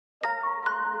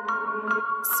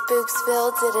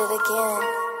Spooksville did it again.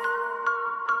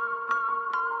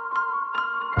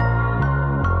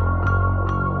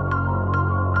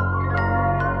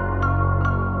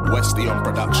 Westion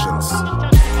Productions.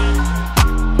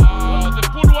 They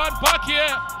put one back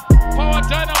here. Power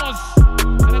Dynamos.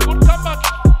 And a good comeback.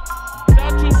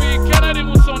 That to be Kennedy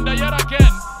Musonda yet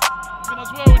again. And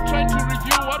as well, we're trying to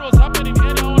review what was happening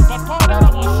earlier on. But Power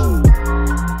Dynamos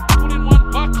putting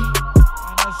one back.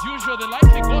 And as usual, the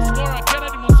likely goal scorer,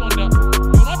 Kennedy Musonda,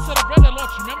 will not celebrate a lot.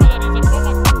 Remember that he's a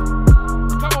former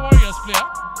Cover Warriors player.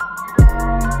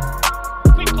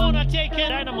 Quick corner taken.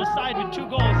 Dynamo side with 2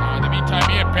 goals. In the meantime,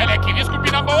 here, Peleki. This could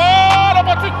be number 1.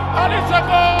 And it's a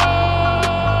goal!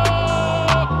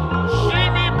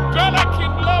 Jimmy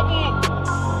Pelekin Labu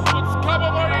puts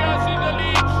Cover Warriors in the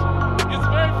lead. His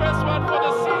very first one for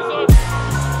the season.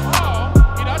 Wow,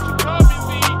 it had to come in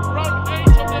the round 8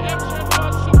 of the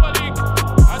MTN Super League.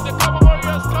 And the Cover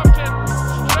Warriors captain,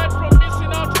 straight from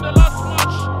missing out in the last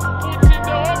match, puts in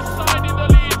the offside in the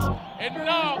lead. And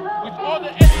now, with all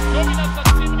the early dominance that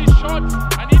seemingly shot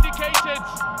and indicated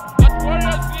that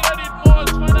Warriors needed it more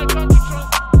as final come to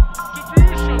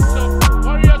fruition. So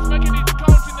Warriors making it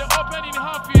count in the opening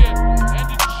half here. And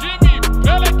it's Jimmy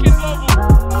Pelekin Labu.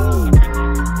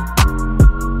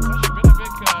 You better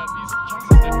make these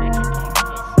chances that we can count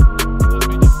because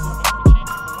we just have a opportunity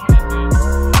for one and then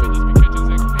we just be catching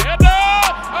second. Header!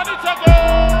 And it's a goal!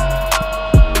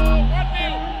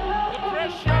 1-0. The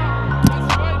pressure has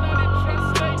finally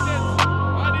translated.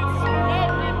 And it's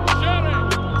Marvin Jerry.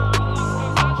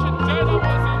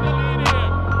 Dynamos in the lead here.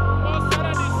 Oh,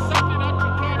 Saturday is something out to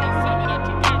come and something out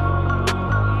to give.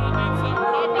 And it's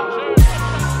Marvin Jerry, a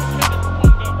chance for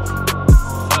Kenneth Munga.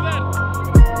 So then,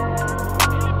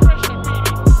 any pressure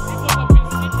really, people have been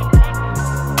sitting back.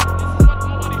 This is what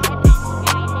normally happens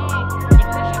when you allow the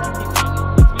pressure to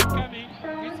continue.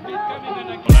 It's been coming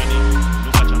and again.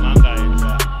 Luka Chamanga and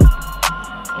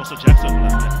also Jackson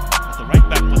at the right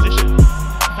back position. The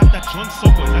fact that John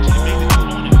Soko has actually made it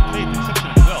alone and played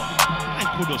exceptionally well. And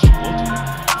kudos should go to him.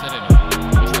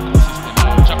 Mr. Consistent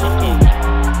now, Jacob Cole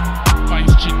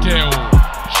finds Chideo.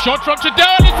 Shot from Chideo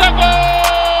and it's a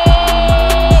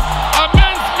goal!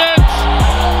 Amazement!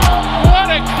 What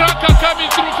a cracker coming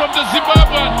through from the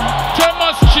Zimbabwean.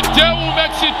 Thomas Chideo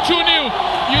makes it 2-0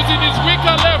 using his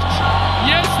weaker left.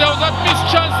 Yes, there was that missed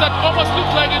chance that almost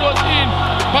looked like it was in,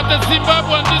 but the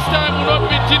Zimbabwean this time will not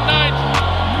be denied,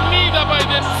 neither by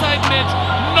the side net,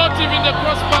 not even the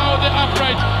crossbar or the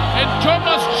upright. And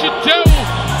Thomas Chideu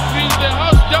brings the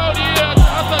house down here at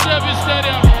Arthur Davis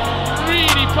Stadium.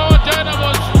 Really, Power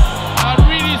Dynamos are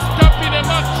really stamping a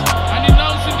mark and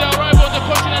announcing the arrival on the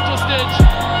continental stage.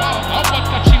 Wow, Albert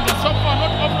Kachinga so far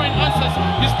not offering answers.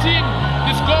 His team,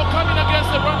 this goal coming against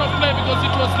the run of play because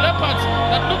it was Leopards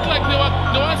that looked like they were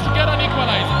the ones to get an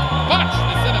equalizer. But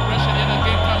the celebration yet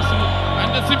again comes through. And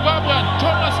the Zimbabwean,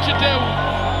 Thomas Chideu,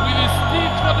 with his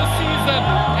speed for the season,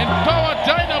 and Power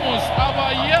Dynamos,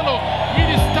 our yellow,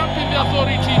 really stamping the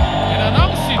authority and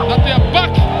announcing that they are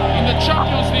back in the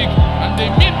Champions League and they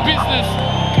mean business,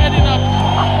 getting up.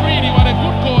 Really, what a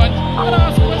good goal. And I'm going to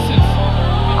ask questions.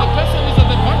 And the person who's at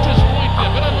the vantage point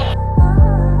there better not.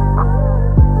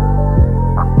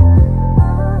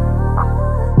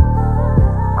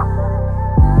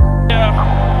 Yeah,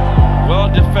 well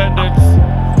defended,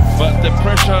 but the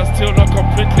pressure is still not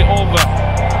completely over.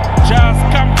 Jazz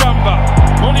Kampamba,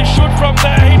 only shoot from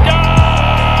there, he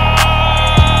does!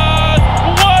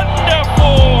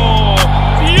 Wonderful!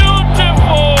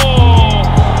 Beautiful!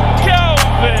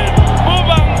 Kelvin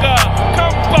Mubanga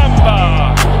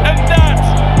Kampamba. And that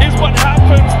is what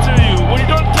happens to you when you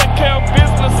don't take care of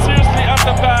business seriously at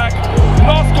the back.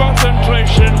 Lost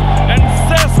concentration, and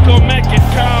Zesco make it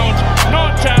count. No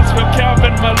chance for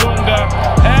Kelvin Malunga,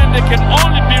 and there can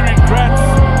only be regrets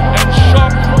and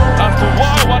shock as to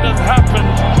why what has happened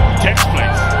takes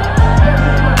place.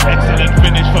 Excellent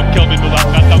finish from Kelvin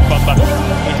Mulanga.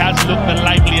 He has looked the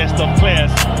liveliest of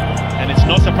players, and it's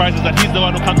no surprise that he's the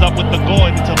one who comes up with the goal,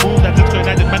 and it's a move that Zesco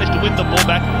United managed to win the ball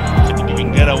back. So he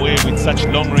can get away with such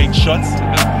long-range shots.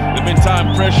 The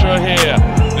meantime, pressure here.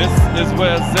 This is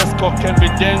where Zesco can be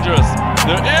dangerous.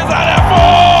 There is an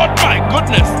effort! My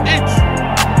goodness, it's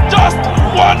just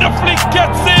wonderfully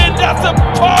gets in. That's a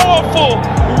powerful,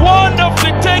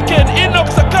 wonderfully taken Enoch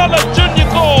Sakala Jr.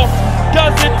 goal.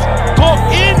 Does it go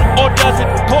in or does it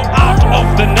go out of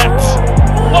the net?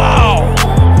 Wow!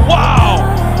 Wow!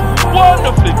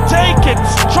 Wonderfully taken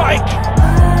strike.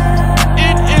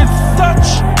 It is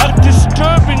such a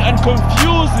disturbing and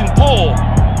confusing ball.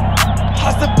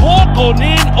 Has the ball gone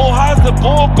in or has the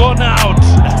ball gone out?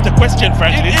 That's the question,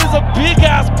 frankly. It is a big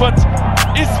ass, but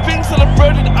it's being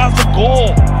celebrated as a goal.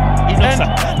 goal. And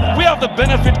we have the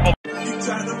benefit of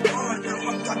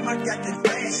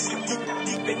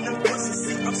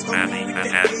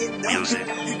music.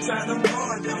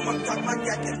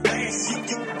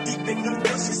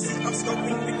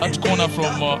 That corner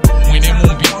from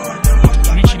MNP,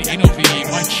 reaching the end of the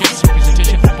Manchester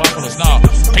presentation for Buffaloes. Now,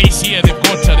 pace here, they've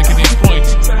got, they can exploit.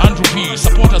 Andrew P,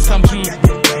 supporters come through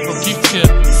from gift here.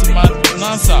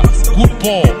 Simanasa, good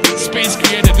ball, space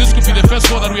created. This could be the first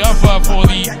goal that we have for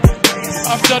the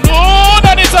afternoon,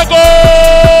 and it's a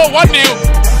goal! 1-0.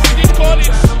 He did call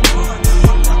it.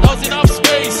 That was enough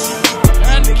space,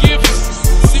 and gives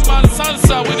Siman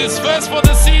Sansa with his first for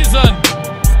the season.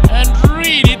 And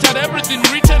read, it had everything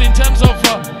written in terms of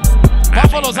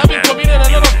Buffaloes having committed a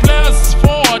lot of players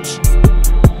forward.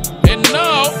 And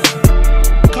now,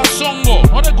 Kasongo,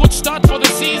 not a good start for the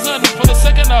season for the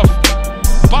second half.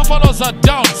 Buffaloes are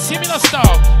down, similar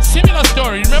style, similar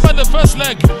story. Remember in the first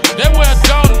leg, they were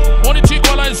down, only 2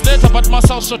 equalized later, but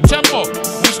Masao Sotembo,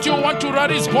 who still want to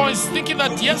rally his boys, thinking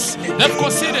that yes, they've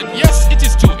conceded. Yes, it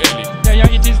is too early.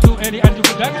 Yeah, it is too early, and you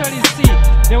could actually see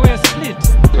they were split.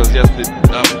 it was just the,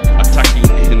 attacking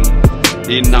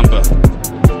in number.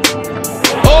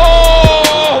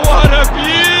 Oh, what a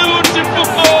beautiful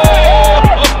goal!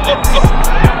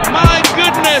 My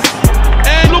goodness,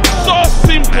 and looks so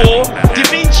simple. Da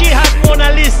Vinci had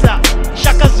Mona Lisa,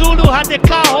 Shaka Zulu had the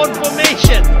car horn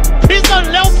formation,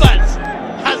 Prison Leopards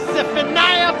has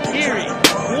Zephaniah Piri.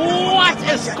 What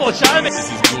a scotch!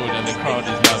 This is good and the crowd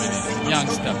is loving it.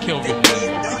 Youngster, Kelvin.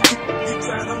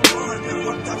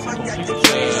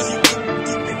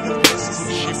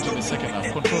 Shift in the second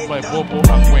half, controlled by Bobo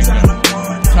and Wenger.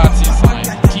 Cuts inside,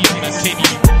 teasing and Teddy.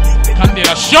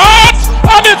 Candela shot!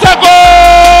 And it's a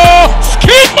goal!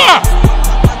 Skipper!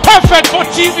 Perfect for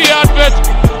TV advert.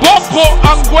 Bobo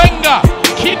and Wenger.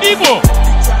 Kidibo.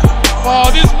 Oh,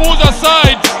 this moves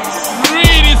aside.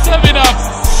 Really serving up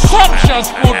sumptuous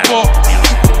football.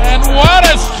 And what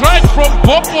a strike from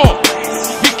Bobo.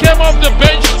 He came off the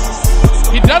bench.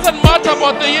 It doesn't matter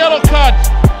about the yellow card,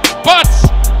 but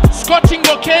Scotty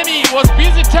Ngokeni was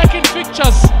busy taking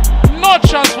pictures. No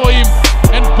chance for him.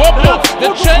 And Bobo,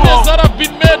 the changes that have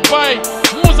been made by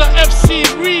Musa FC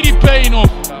really paying off.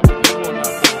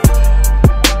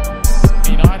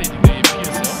 United in the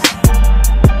PSL.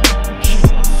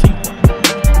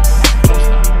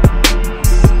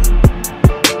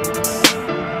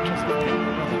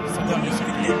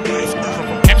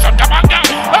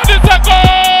 And it's a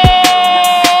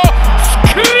goal!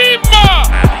 Screamer!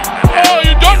 Oh,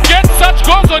 you don't get such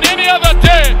goals on any other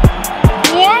day.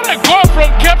 What a goal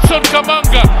from Kepson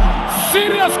Kamanga.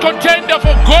 Serious contender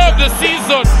for goal of the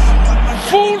season.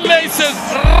 Full laces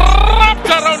wrapped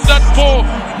around that ball.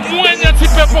 Mwenya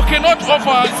Tipepo cannot offer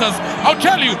answers. I'll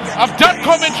tell you, I've done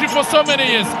commentary for so many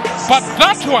years, but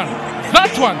that one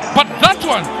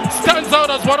stands out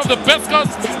as one of the best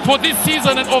goals for this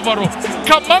season and overall.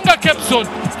 Kamanga Kepson,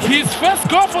 his first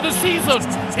goal for the season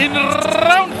in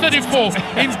round 34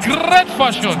 in great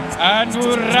fashion. And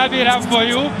we'll wrap it up for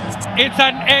you. It's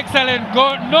an excellent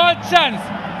goal. No chance.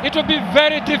 It will be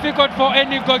very difficult for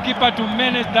any goalkeeper to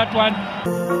manage that one.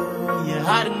 Yeah,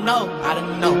 I don't know.